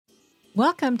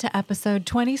Welcome to episode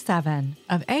 27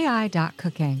 of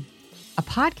AI.Cooking, a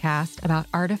podcast about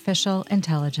artificial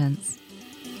intelligence.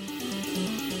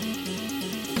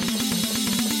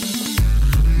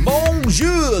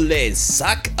 Bonjour les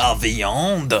sacs à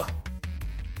viande.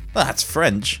 That's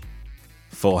French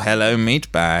for hello meat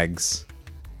bags.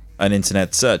 An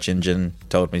internet search engine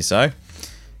told me so.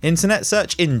 Internet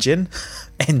search engine?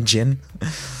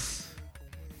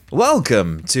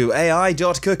 Welcome to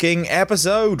AI.Cooking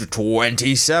episode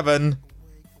 27.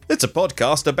 It's a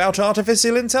podcast about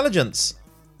artificial intelligence.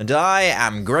 And I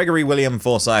am Gregory William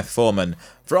Forsyth Foreman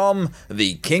from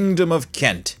the Kingdom of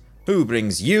Kent, who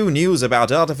brings you news about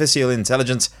artificial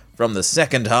intelligence from the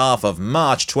second half of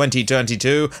March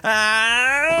 2022 and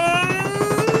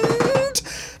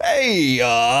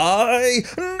AI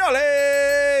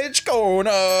Knowledge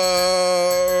Corner.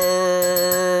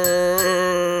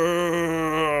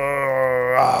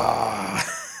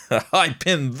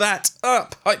 Hyping that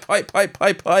up.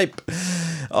 Hype.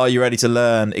 Are you ready to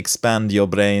learn? Expand your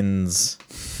brains.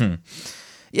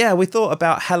 Yeah, we thought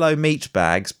about hello meat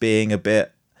bags being a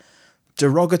bit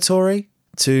derogatory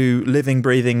to living,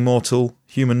 breathing, mortal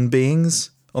human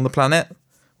beings on the planet,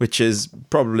 which is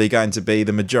probably going to be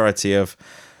the majority of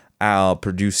our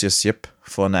producership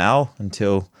for now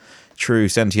until true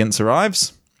sentience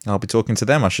arrives. I'll be talking to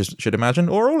them, I should imagine,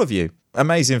 or all of you.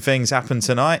 Amazing things happen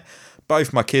tonight.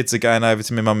 Both my kids are going over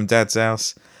to my mum and dad's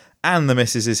house, and the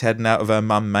missus is heading out with her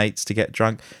mum mates to get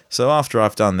drunk. So after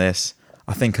I've done this,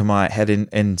 I think I might head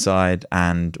inside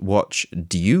and watch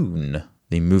Dune,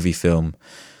 the movie film.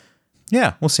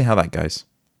 Yeah, we'll see how that goes.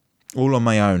 All on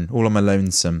my own, all on my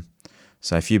lonesome.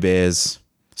 So a few beers,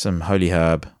 some holy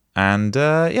herb, and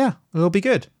yeah, it'll be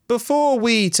good. Before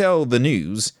we tell the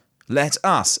news, let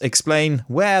us explain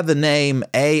where the name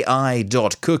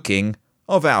AI.Cooking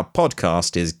of our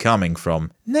podcast is coming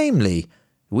from. Namely,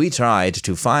 we tried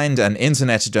to find an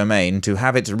internet domain to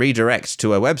have it redirect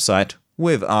to a website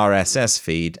with RSS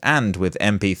feed and with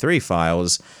MP3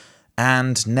 files,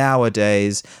 and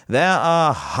nowadays there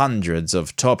are hundreds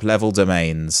of top-level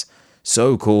domains,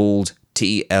 so-called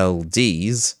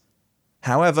TLDs.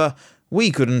 However,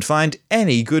 we couldn't find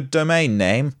any good domain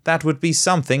name that would be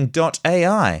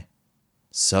something.ai.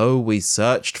 So we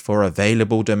searched for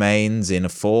available domains in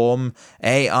form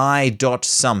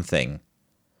AI.something.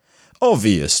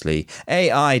 Obviously,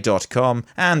 AI.com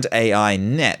and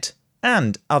AI.net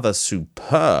and other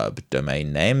superb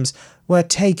domain names were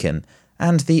taken,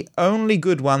 and the only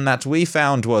good one that we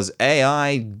found was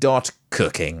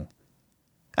AI.Cooking.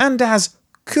 And as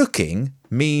cooking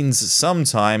means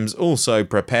sometimes also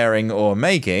preparing or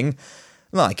making,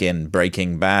 like in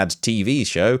Breaking Bad TV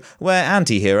show, where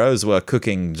anti-heroes were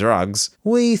cooking drugs,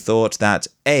 we thought that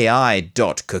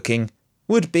AI.Cooking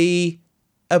would be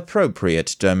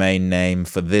appropriate domain name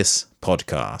for this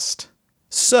podcast.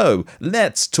 So,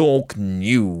 let's talk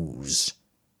news.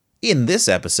 In this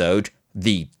episode,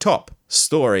 the top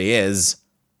story is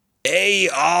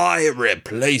AI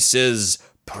replaces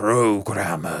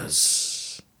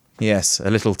programmers. Yes,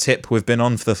 a little tip we've been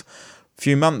on for the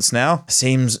few months now.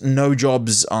 Seems no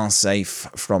jobs are safe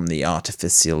from the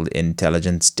artificial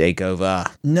intelligence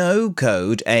takeover.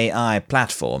 No-code AI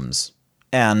platforms,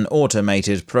 and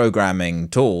automated programming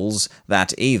tools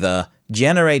that either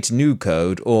generate new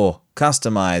code or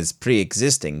customize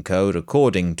pre-existing code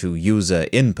according to user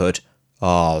input,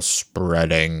 are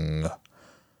spreading.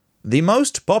 The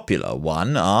most popular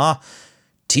one are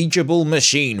Teachable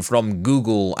Machine from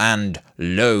Google and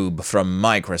Lobe from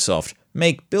Microsoft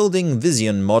make building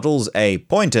vision models a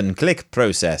point-and-click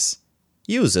process.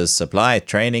 Users supply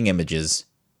training images.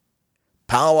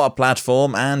 Power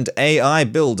Platform and AI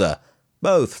Builder,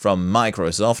 both from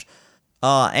Microsoft,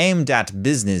 are aimed at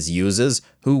business users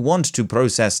who want to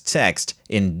process text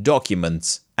in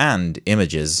documents and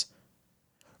images.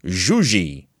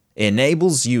 Zhuji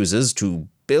enables users to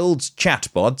build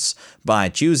chatbots by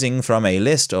choosing from a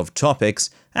list of topics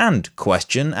and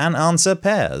question and answer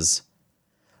pairs.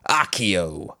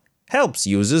 Accio helps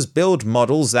users build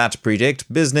models that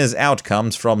predict business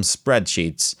outcomes from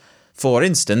spreadsheets. For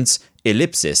instance,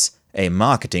 Ellipsis, a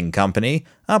marketing company,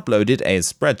 uploaded a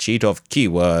spreadsheet of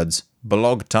keywords,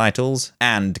 blog titles,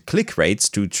 and click rates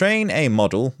to train a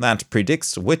model that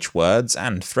predicts which words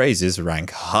and phrases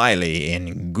rank highly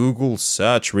in Google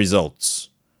search results.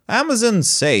 Amazon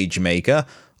SageMaker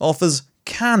offers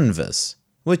Canvas,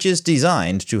 which is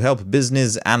designed to help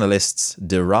business analysts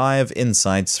derive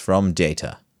insights from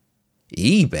data.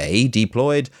 eBay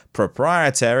deployed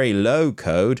proprietary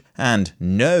low-code and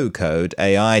no-code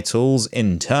AI tools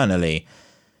internally.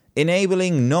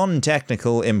 enabling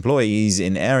non-technical employees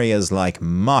in areas like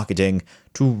marketing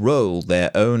to roll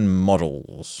their own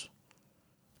models.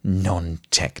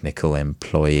 Non-technical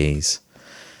employees.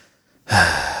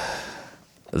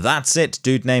 That's it,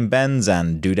 dude named Benz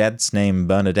and dudettes named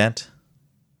Bernadette.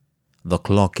 The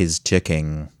clock is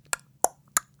ticking.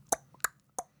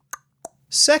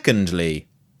 Secondly,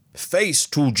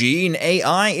 Face2Gene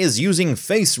AI is using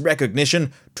face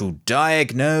recognition to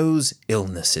diagnose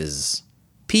illnesses.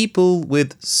 People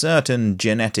with certain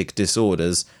genetic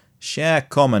disorders share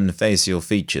common facial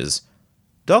features.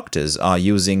 Doctors are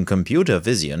using computer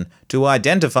vision to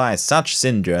identify such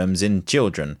syndromes in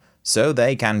children so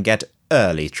they can get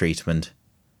early treatment.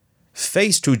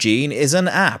 Face2Gene is an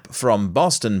app from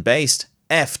Boston-based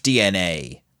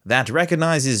FDNA that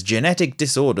recognizes genetic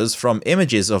disorders from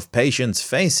images of patients'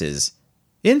 faces.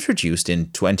 Introduced in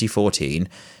 2014,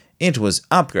 it was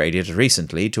upgraded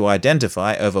recently to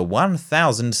identify over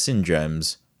 1,000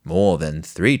 syndromes, more than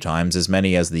 3 times as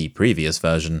many as the previous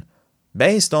version,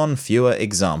 based on fewer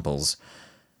examples.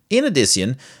 In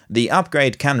addition, the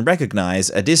upgrade can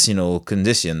recognize additional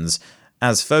conditions,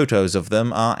 as photos of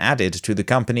them are added to the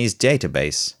company's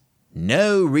database.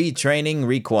 No retraining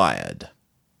required.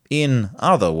 In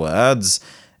other words,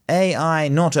 AI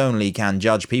not only can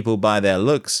judge people by their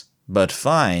looks, but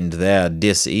find their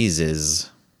diseases.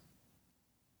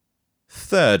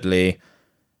 Thirdly,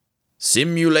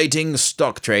 simulating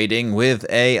stock trading with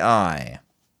AI.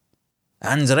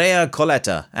 Andrea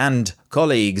Coletta and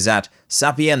colleagues at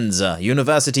Sapienza,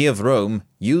 University of Rome,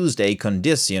 used a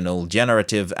conditional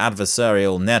generative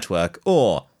adversarial network,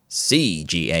 or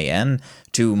CGAN,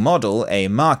 to model a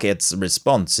market's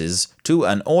responses to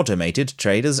an automated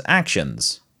trader's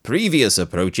actions. Previous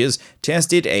approaches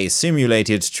tested a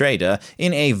simulated trader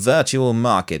in a virtual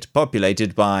market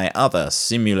populated by other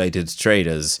simulated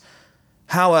traders.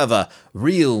 However,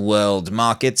 real-world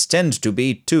markets tend to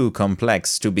be too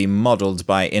complex to be modeled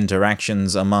by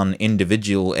interactions among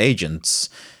individual agents.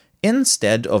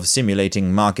 Instead of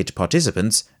simulating market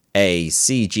participants, a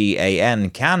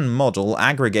CGAN can model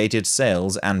aggregated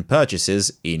sales and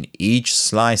purchases in each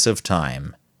slice of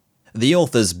time. The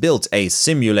authors built a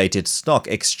simulated stock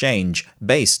exchange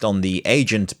based on the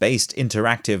agent-based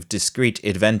interactive discrete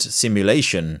event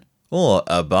simulation, or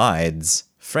ABIDES,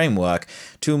 framework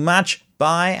to match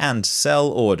buy and sell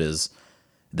orders.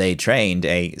 They trained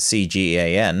a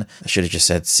CGAN, I should have just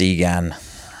said CGAN.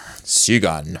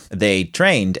 They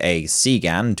trained a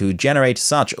CGAN to generate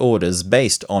such orders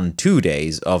based on 2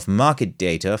 days of market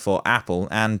data for Apple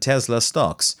and Tesla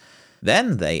stocks.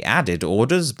 Then they added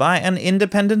orders by an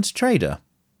independent trader.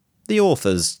 The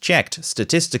authors checked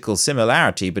statistical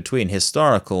similarity between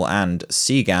historical and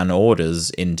CGAN orders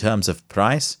in terms of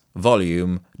price,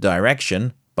 volume,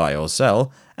 direction, buy or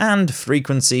sell, and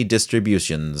frequency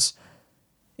distributions.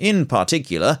 In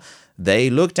particular,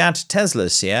 they looked at Tesla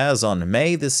shares on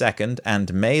May the 2nd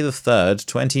and May the 3rd,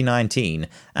 2019,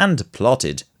 and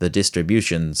plotted the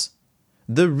distributions.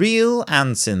 The real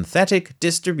and synthetic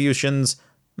distributions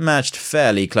matched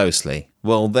fairly closely.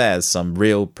 Well, there's some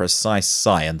real precise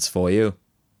science for you.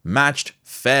 Matched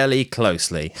fairly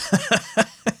closely.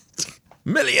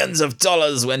 Millions of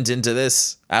dollars went into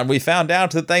this, and we found out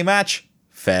that they match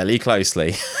fairly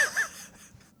closely.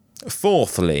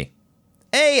 Fourthly,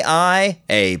 AI,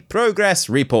 a progress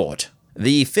report.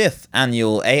 The 5th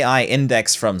annual AI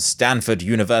Index from Stanford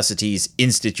University's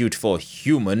Institute for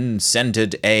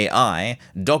Human-Centered AI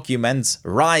documents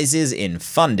rises in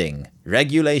funding,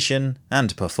 regulation,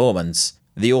 and performance.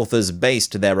 The authors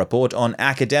based their report on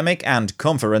academic and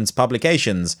conference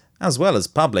publications, as well as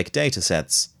public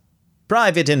datasets.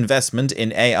 Private investment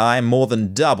in AI more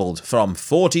than doubled from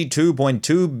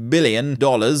 $42.2 billion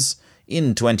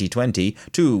in 2020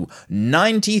 to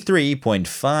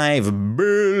 $93.5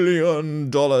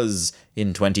 billion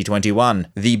in 2021.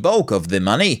 The bulk of the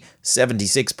money,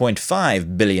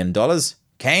 $76.5 billion,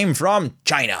 came from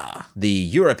China, the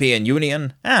European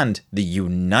Union, and the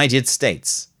United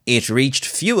States. It reached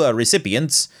fewer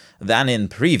recipients than in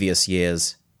previous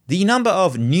years. The number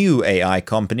of new AI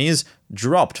companies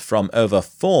dropped from over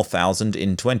 4,000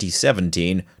 in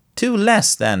 2017 to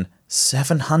less than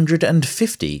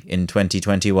 750 in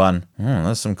 2021.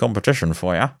 There's some competition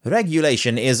for you.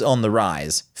 Regulation is on the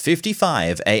rise.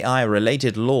 55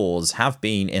 AI-related laws have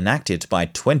been enacted by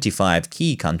 25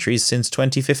 key countries since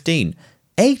 2015.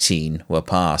 18 were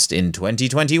passed in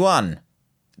 2021.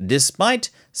 Despite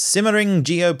simmering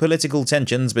geopolitical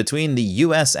tensions between the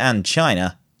US and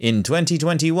China, in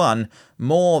 2021,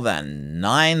 more than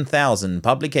 9,000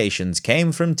 publications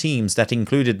came from teams that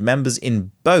included members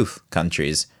in both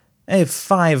countries, a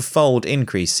 5-fold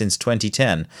increase since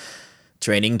 2010.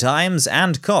 Training times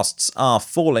and costs are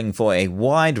falling for a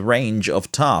wide range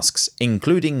of tasks,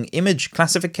 including image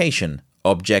classification,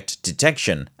 object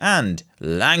detection, and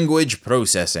language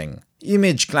processing.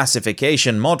 Image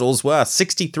classification models were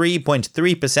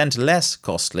 63.3% less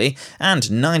costly and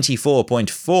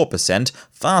 94.4%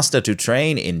 faster to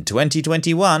train in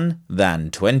 2021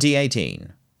 than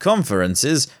 2018.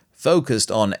 Conferences focused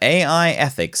on AI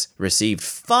ethics received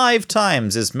 5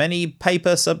 times as many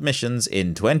paper submissions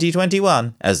in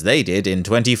 2021 as they did in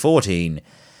 2014.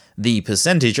 The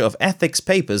percentage of ethics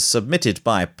papers submitted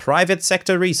by private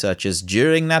sector researchers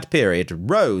during that period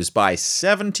rose by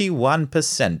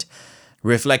 71%,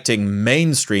 reflecting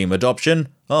mainstream adoption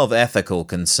of ethical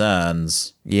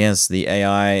concerns. Yes, the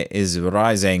AI is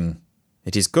rising.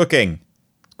 It is cooking.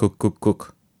 Cook, cook,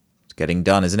 cook. It's getting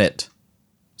done, isn't it?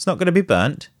 It's not going to be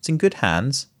burnt. It's in good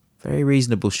hands. Very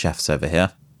reasonable chefs over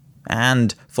here.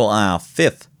 And for our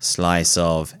 5th slice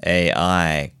of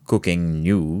AI cooking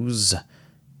news,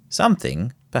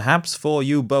 something perhaps for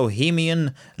you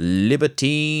bohemian,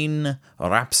 libertine,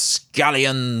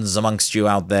 rapscallions amongst you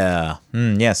out there.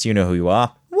 Yes, you know who you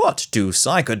are. What do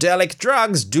psychedelic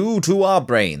drugs do to our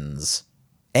brains?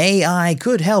 AI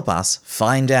could help us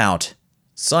find out.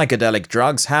 Psychedelic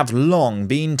drugs have long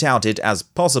been touted as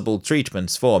possible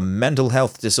treatments for mental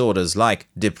health disorders like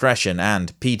depression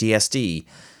and PTSD.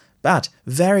 But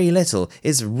very little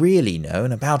is really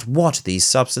known about what these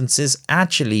substances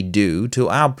actually do to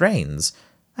our brains.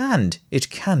 And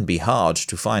it can be hard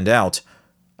to find out.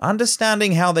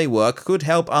 Understanding how they work could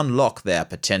help unlock their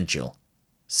potential.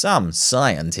 Some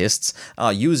scientists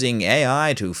are using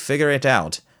AI to figure it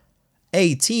out.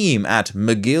 A team at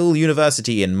McGill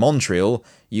University in Montreal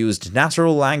used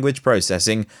natural language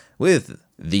processing with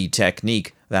the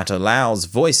technique that allows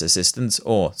voice assistants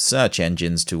or search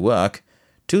engines to work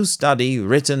to study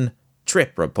written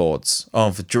trip reports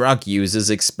of drug users'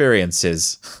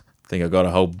 experiences. I think I've got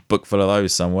a whole book full of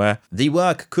those somewhere. The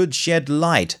work could shed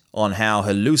light on how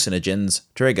hallucinogens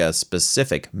trigger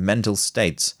specific mental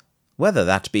states, whether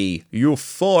that be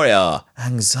euphoria,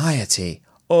 anxiety,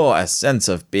 or a sense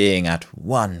of being at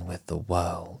one with the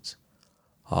world.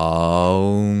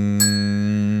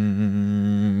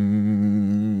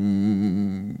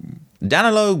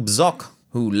 Danilo Bzok,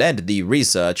 who led the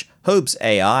research, hopes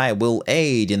AI will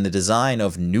aid in the design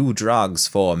of new drugs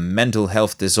for mental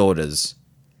health disorders.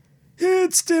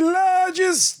 It's the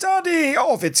largest study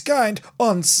of its kind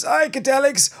on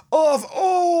psychedelics of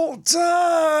all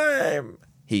time,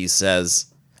 he says.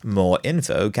 More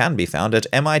info can be found at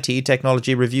MIT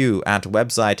Technology Review at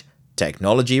website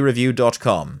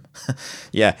technologyreview.com.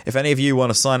 Yeah, if any of you want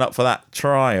to sign up for that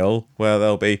trial where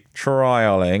they'll be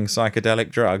trialing psychedelic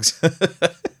drugs,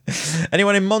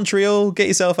 anyone in Montreal, get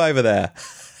yourself over there.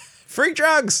 Free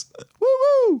drugs!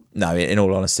 Woo-woo! No, in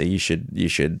all honesty, you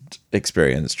should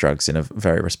experience drugs in a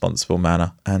very responsible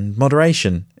manner. And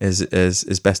moderation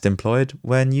is best employed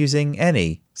when using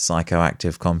any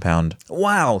psychoactive compound.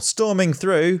 Wow, storming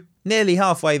through. Nearly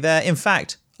halfway there. In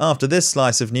fact, after this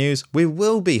slice of news, we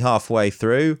will be halfway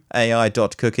through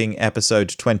AI.Cooking episode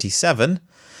 27.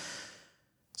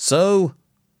 So,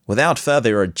 without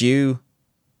further ado,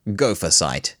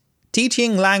 GopherSight.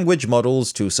 Teaching language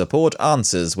models to support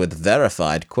answers with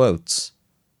verified quotes.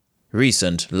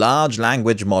 Recent large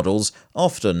language models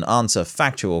often answer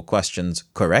factual questions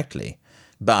correctly,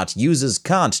 but users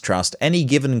can't trust any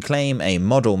given claim a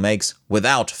model makes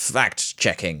without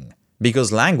fact-checking,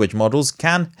 because language models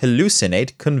can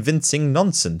hallucinate convincing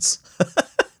nonsense.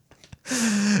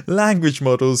 Language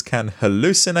models can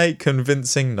hallucinate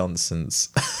convincing nonsense.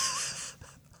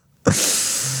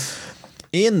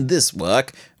 In this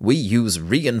work, we use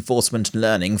reinforcement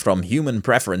learning from human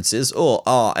preferences, or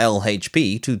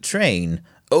RLHP, to train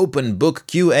open book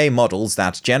QA models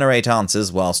that generate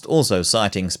answers whilst also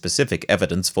citing specific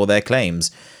evidence for their claims,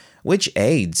 which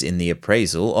aids in the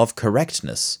appraisal of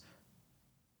correctness.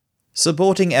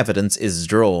 Supporting evidence is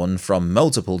drawn from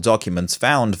multiple documents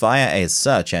found via a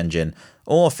search engine,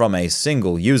 or from a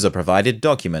single user-provided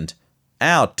document.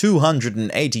 Our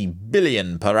 280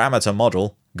 billion parameter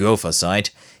model, GopherSight,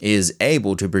 is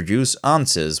able to produce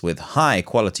answers with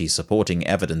high-quality supporting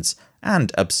evidence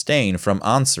and abstain from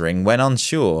answering when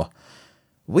unsure.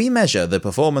 We measure the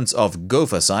performance of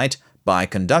GopherSight by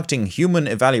conducting human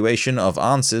evaluation of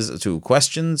answers to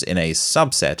questions in a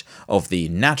subset of the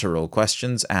natural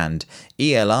questions and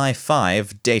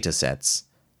ELI5 datasets.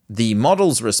 The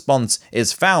model's response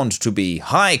is found to be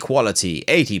high quality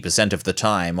 80% of the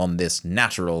time on this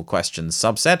natural questions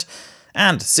subset,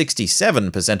 and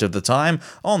 67% of the time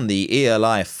on the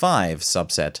ELI5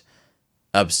 subset.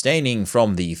 Abstaining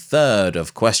from the third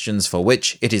of questions for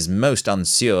which it is most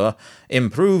unsure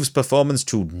improves performance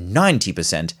to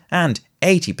 90% and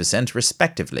 80%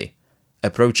 respectively,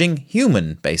 approaching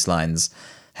human baselines.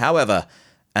 However,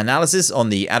 analysis on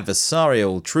the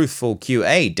adversarial truthful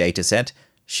QA dataset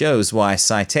shows why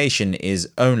citation is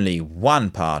only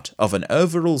one part of an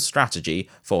overall strategy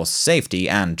for safety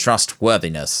and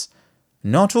trustworthiness.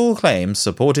 Not all claims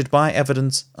supported by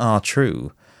evidence are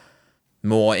true.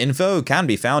 More info can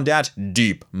be found at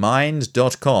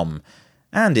deepmind.com,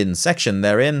 and in section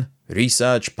therein,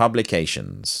 Research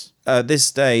Publications. At this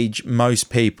stage,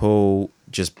 most people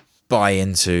just buy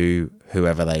into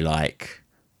whoever they like,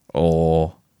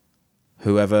 or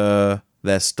whoever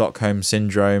their Stockholm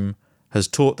Syndrome has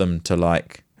taught them to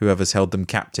like, whoever's held them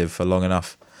captive for long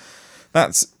enough.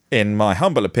 That's, in my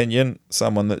humble opinion,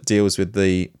 someone that deals with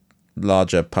the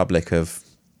larger public of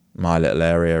my little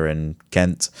area in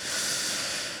Kent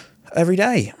every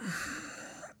day.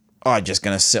 I'm just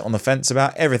going to sit on the fence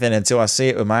about everything until I see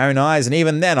it with my own eyes, and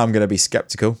even then I'm going to be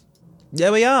sceptical.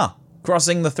 There we are,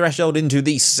 crossing the threshold into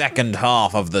the second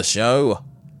half of the show,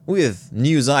 with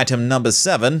news item number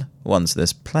 7, once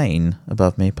this plane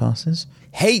above me passes.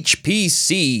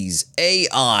 HPC's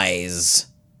AIs.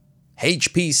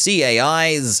 HPC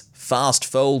AIs fast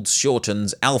fold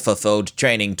shortens AlphaFold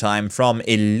training time from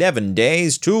 11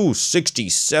 days to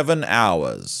 67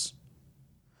 hours.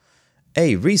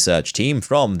 A research team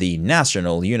from the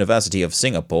National University of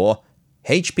Singapore,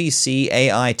 HPC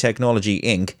AI Technology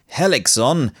Inc.,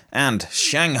 Helixon, and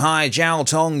Shanghai Jiao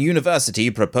Tong University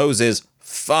proposes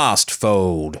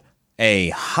FastFold, a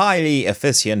highly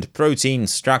efficient protein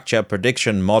structure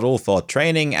prediction model for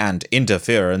training and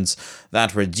interference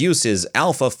that reduces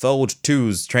AlphaFold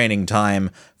 2's training time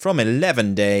from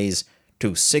 11 days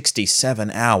to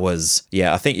 67 hours.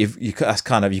 Yeah, I think you've got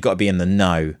to be in the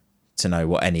know to know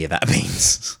what any of that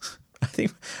means. I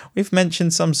think we've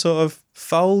mentioned some sort of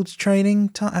fold training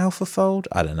to AlphaFold.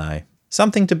 I don't know.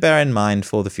 Something to bear in mind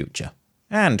for the future.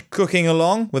 And cooking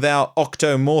along with our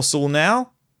octo morsel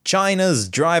now, China's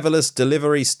driverless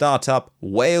delivery startup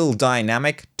Whale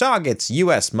Dynamic targets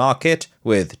US market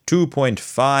with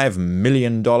 $2.5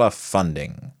 million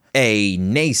funding. A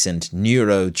nascent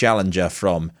neuro challenger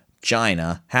from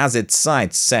China has its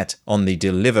sights set on the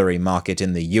delivery market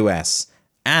in the US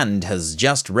and has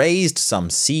just raised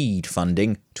some seed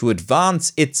funding to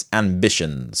advance its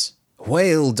ambitions.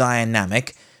 Whale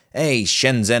Dynamic, a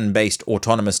Shenzhen-based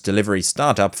autonomous delivery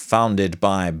startup founded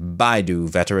by Baidu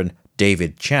veteran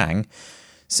David Chang,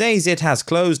 says it has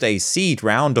closed a seed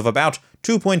round of about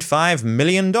 $2.5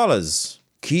 million.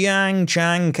 Qiang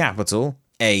Chang Capital,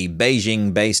 a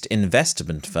Beijing-based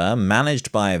investment firm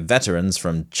managed by veterans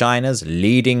from China's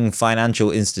leading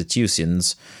financial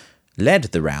institutions, led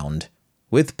the round,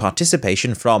 with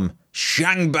participation from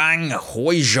Shangbang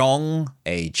Huizhong,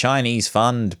 a Chinese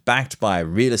fund backed by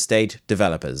real estate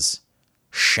developers.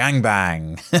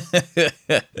 Shangbang.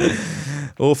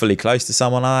 Awfully close to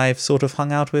someone I've sort of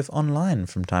hung out with online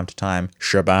from time to time.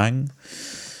 Shebang.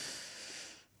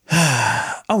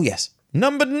 Oh yes,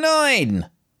 number 9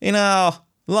 in our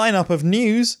lineup of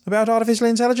news about artificial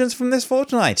intelligence from this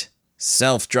fortnight.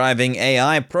 Self-driving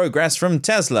AI progress from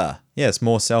Tesla. Yes,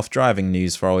 more self-driving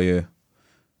news for you.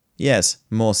 Yes,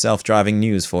 more self-driving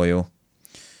news for you.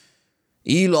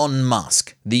 Elon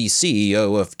Musk, the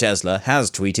CEO of Tesla, has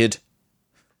tweeted,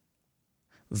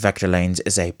 "Vector lanes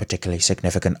is a particularly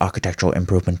significant architectural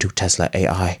improvement to Tesla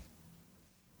AI."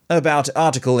 About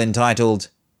article entitled,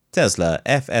 Tesla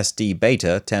FSD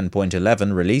Beta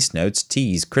 10.11 release notes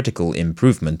tease critical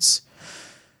improvements.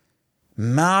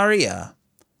 Maria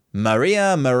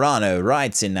Marano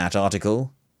writes in that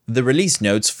article, the release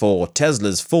notes for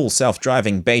Tesla's full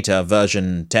self-driving beta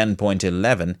version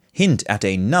 10.11 hint at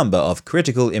a number of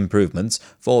critical improvements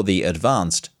for the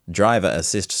advanced driver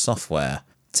assist software.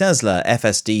 Tesla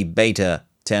FSD Beta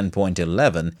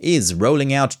 10.11 is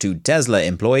rolling out to Tesla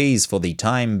employees for the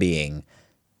time being.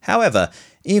 However,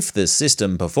 if the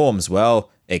system performs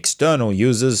well, external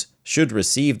users should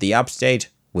receive the update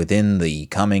within the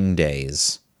coming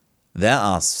days. There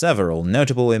are several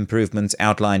notable improvements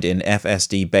outlined in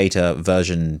FSD Beta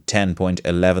version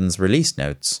 10.11's release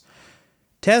notes.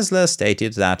 Tesla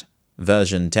stated that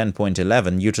version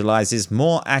 10.11 utilizes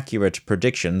more accurate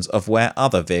predictions of where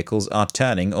other vehicles are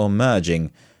turning or merging,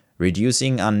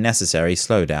 reducing unnecessary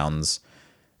slowdowns.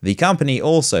 The company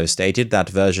also stated that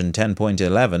version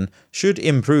 10.11 should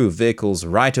improve vehicles'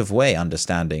 right-of-way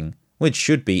understanding, which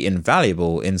should be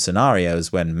invaluable in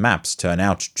scenarios when maps turn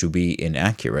out to be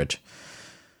inaccurate.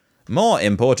 More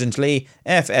importantly,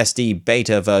 FSD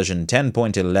Beta version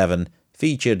 10.11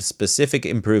 featured specific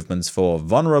improvements for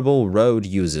vulnerable road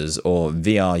users, or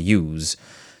VRUs.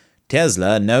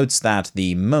 Tesla notes that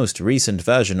the most recent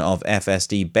version of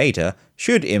FSD Beta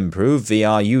should improve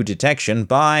VRU detection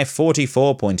by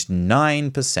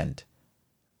 44.9%,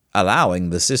 allowing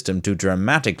the system to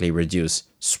dramatically reduce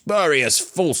spurious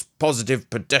false positive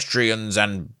pedestrians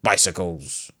and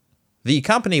bicycles. The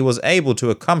company was able to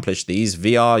accomplish these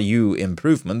VRU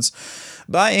improvements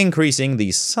by increasing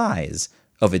the size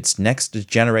of its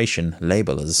next-generation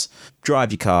labelers.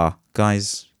 Drive your car,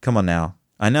 guys. Come on now.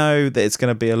 I know that it's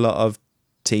going to be a lot of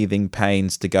teething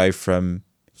pains to go from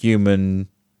human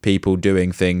people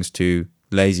doing things to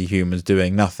lazy humans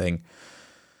doing nothing.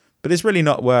 But it's really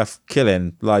not worth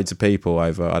killing loads of people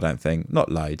over, I don't think.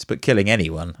 Not loads, but killing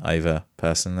anyone over,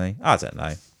 personally. I don't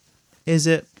know. Is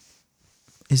it?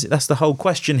 That's the whole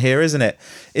question here, isn't it?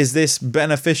 Is this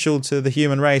beneficial to the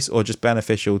human race or just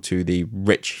beneficial to the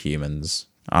rich humans?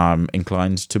 I'm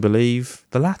inclined to believe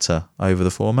the latter over the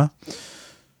former.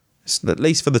 At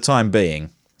least for the time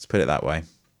being. Let's put it that way.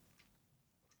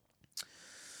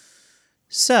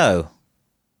 So,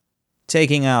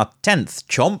 taking our 10th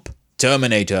chomp,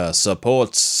 Terminator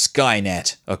supports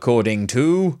Skynet, according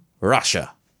to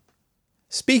Russia.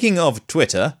 Speaking of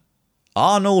Twitter,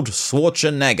 Arnold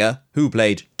Schwarzenegger, who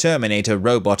played Terminator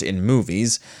robot in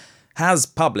movies, has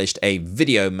published a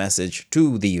video message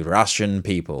to the Russian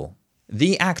people.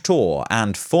 The actor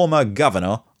and former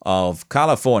governor of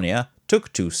California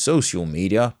took to social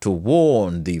media to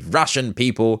warn the Russian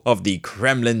people of the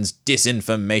Kremlin's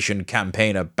disinformation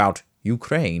campaign about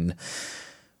Ukraine.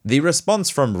 The response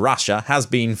from Russia has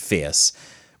been fierce,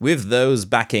 with those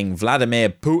backing Vladimir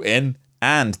Putin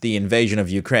and the invasion of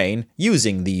Ukraine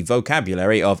using the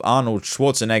vocabulary of Arnold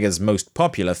Schwarzenegger's most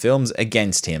popular films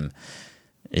against him.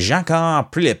 Zakhar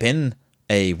Prilepin,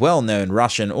 a well-known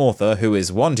Russian author who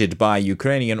is wanted by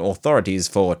Ukrainian authorities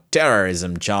for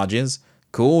terrorism charges,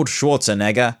 called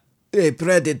Schwarzenegger a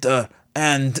predator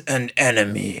and an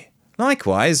enemy.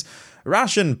 Likewise,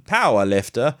 Russian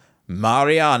powerlifter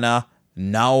Mariana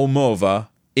Naumova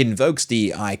invokes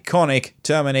the iconic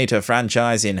Terminator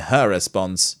franchise in her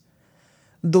response.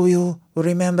 Do you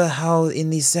remember how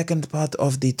in the second part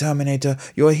of the Terminator,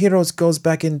 your hero goes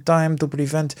back in time to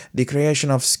prevent the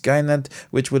creation of Skynet,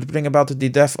 which would bring about the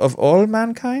death of all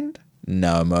mankind?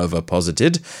 Naumova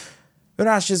posited.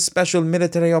 Russia's special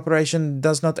military operation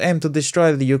does not aim to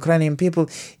destroy the Ukrainian people.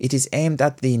 It is aimed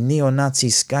at the neo-Nazi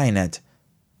Skynet.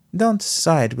 Don't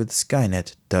side with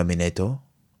Skynet, Terminator.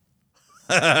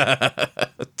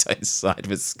 Don't side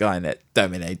with Skynet,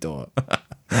 Terminator.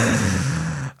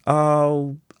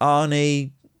 Oh, Arnie,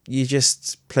 you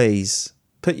just, please,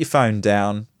 put your phone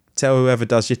down. Tell whoever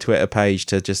does your Twitter page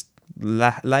to just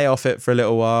lay off it for a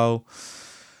little while.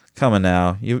 Come on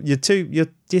now. You're too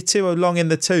long in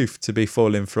the tooth to be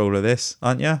falling for all of this,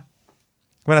 aren't you?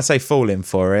 When I say falling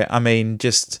for it, I mean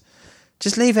just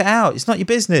leave it out. It's not your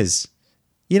business.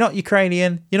 You're not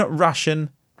Ukrainian. You're not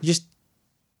Russian. Just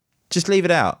leave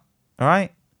it out. All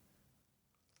right?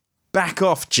 Back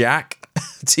off, Jack.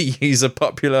 To use a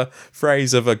popular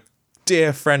phrase of a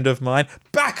dear friend of mine.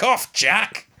 Back off,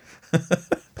 Jack!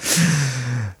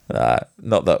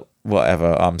 Not that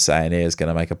whatever I'm saying here is going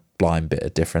to make a blind bit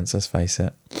of difference, let's face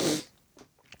it.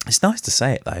 It's nice to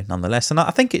say it, though, nonetheless. And I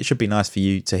think it should be nice for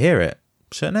you to hear it,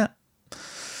 shouldn't it?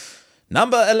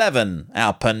 Number 11,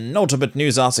 our penultimate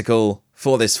news article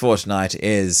for this fortnight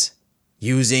is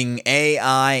Using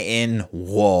AI in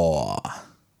War.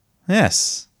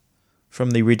 Yes.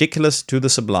 From the ridiculous to the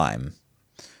sublime.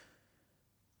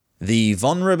 The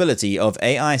vulnerability of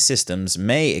AI systems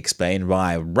may explain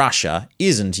why Russia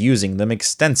isn't using them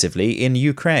extensively in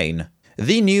Ukraine.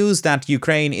 The news that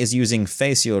Ukraine is using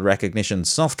facial recognition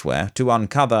software to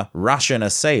uncover Russian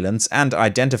assailants and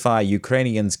identify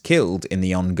Ukrainians killed in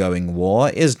the ongoing war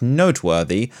is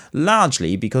noteworthy,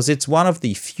 largely because it's one of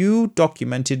the few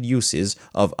documented uses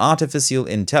of artificial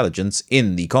intelligence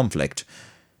in the conflict.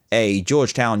 A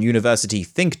Georgetown University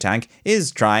think tank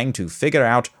is trying to figure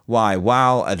out why,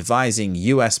 while advising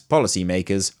US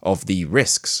policymakers of the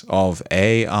risks of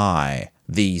AI.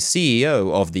 The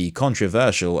CEO of the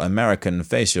controversial American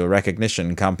facial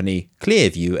recognition company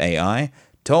Clearview AI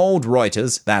told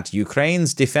Reuters that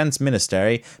Ukraine's defense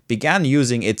ministry began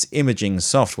using its imaging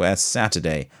software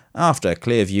Saturday, after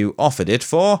Clearview offered it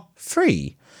for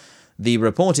free. The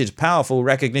reported powerful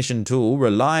recognition tool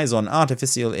relies on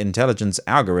artificial intelligence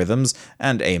algorithms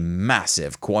and a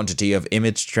massive quantity of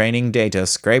image training data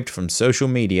scraped from social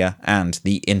media and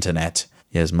the internet.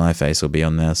 Yes, my face will be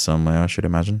on there somewhere, I should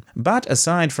imagine. But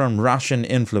aside from Russian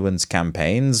influence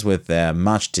campaigns with their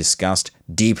much-discussed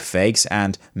deepfakes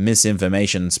and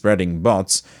misinformation-spreading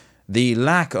bots, The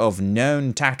lack of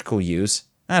known tactical use,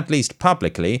 at least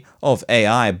publicly, of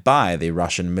AI by the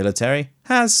Russian military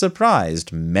has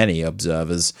surprised many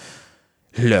observers.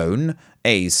 Lone,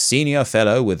 a senior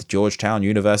fellow with Georgetown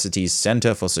University's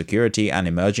Center for Security and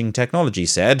Emerging Technology,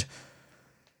 said,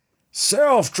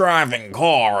 "Self-driving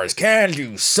cars can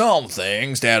do some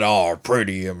things that are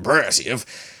pretty impressive.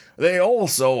 They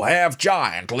also have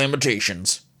giant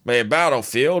limitations. A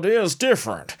battlefield is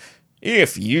different.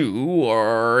 If you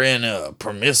are in a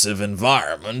permissive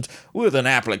environment with an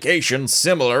application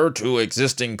similar to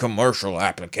existing commercial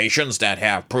applications that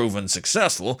have proven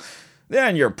successful,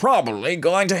 then you're probably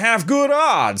going to have good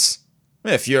odds.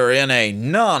 If you're in a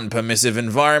non-permissive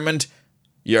environment,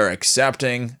 you're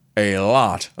accepting a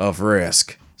lot of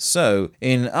risk." So,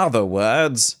 in other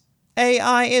words,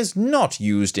 AI is not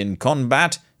used in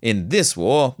combat in this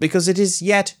war because it is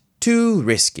yet too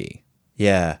risky.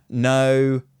 Yeah,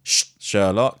 no,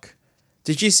 Sherlock.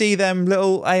 Did you see them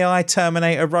little AI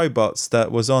Terminator robots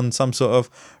that was on some sort of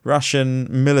Russian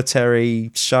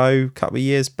military show a couple of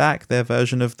years back? Their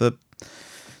version of the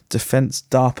Defense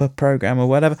DARPA program or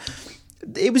whatever.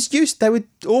 It was used, they were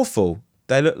awful.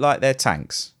 They looked like they're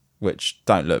tanks, which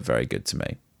don't look very good to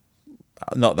me.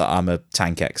 Not that I'm a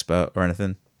tank expert or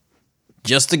anything.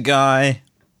 Just a guy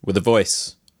with a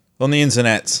voice on the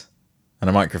internet and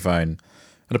a microphone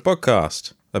and a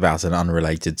podcast about an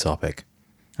unrelated topic.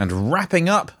 And wrapping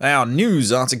up our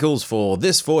news articles for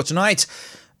this fortnight,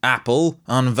 Apple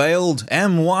unveiled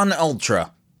M1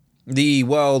 Ultra, the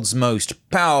world's most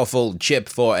powerful chip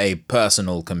for a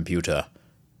personal computer.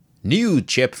 New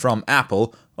chip from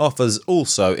Apple offers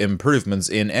also improvements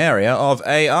in area of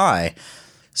AI,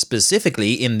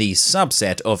 specifically in the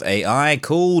subset of AI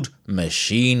called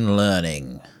machine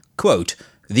learning. Quote,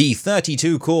 "The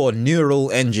 32-core neural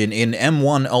engine in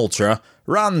M1 Ultra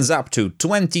runs up to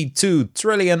 22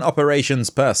 trillion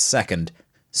operations per second,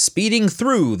 speeding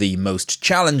through the most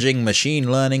challenging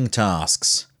machine learning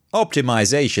tasks.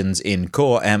 Optimizations in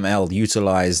Core ML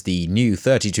utilize the new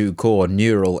 32-core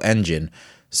neural engine,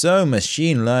 so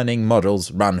machine learning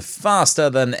models run faster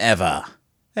than ever."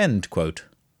 End quote.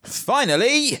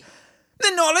 Finally,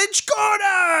 the Knowledge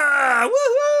Corner!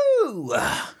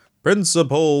 Woohoo!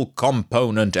 Principal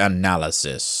Component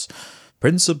Analysis.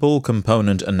 Principal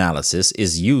component analysis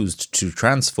is used to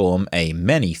transform a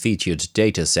many-featured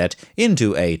dataset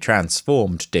into a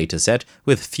transformed dataset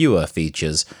with fewer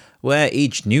features, where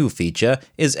each new feature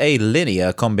is a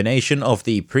linear combination of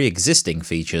the pre-existing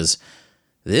features.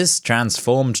 This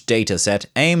transformed dataset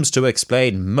aims to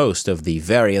explain most of the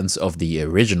variance of the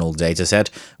original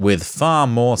dataset with far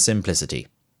more simplicity.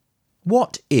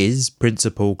 What is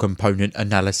principal component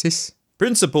analysis?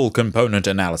 Principal component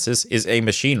analysis is a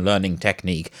machine learning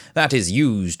technique that is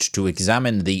used to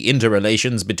examine the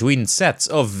interrelations between sets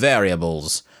of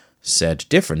variables. Said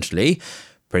differently,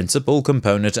 principal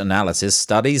component analysis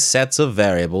studies sets of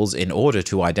variables in order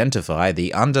to identify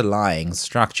the underlying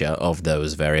structure of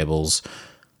those variables.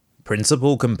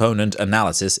 Principal component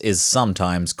analysis is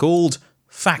sometimes called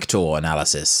factor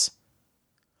analysis.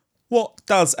 What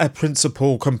does a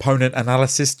principal component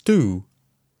analysis do?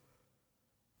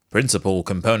 Principal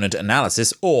component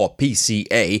analysis, or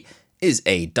PCA, is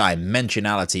a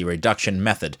dimensionality reduction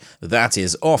method that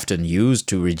is often used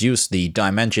to reduce the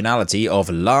dimensionality of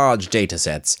large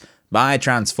datasets by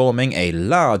transforming a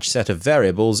large set of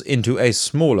variables into a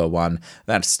smaller one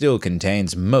that still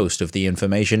contains most of the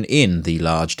information in the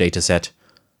large dataset.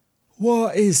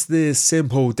 What is the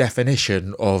simple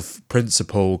definition of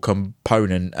principal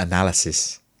component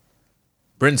analysis?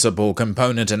 Principal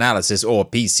component analysis, or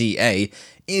PCA,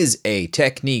 is a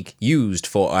technique used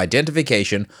for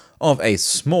identification of a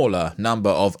smaller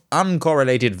number of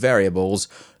uncorrelated variables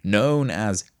known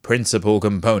as principal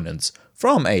components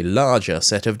from a larger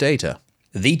set of data.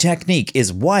 The technique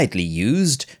is widely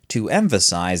used to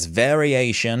emphasize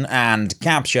variation and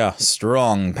capture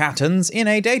strong patterns in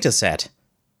a dataset.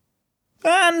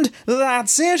 And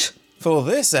that's it for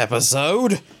this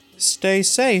episode. Stay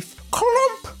safe,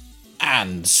 clump,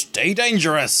 and stay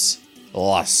dangerous.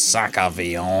 La sac à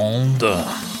viande.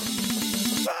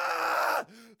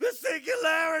 The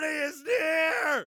singularity is near!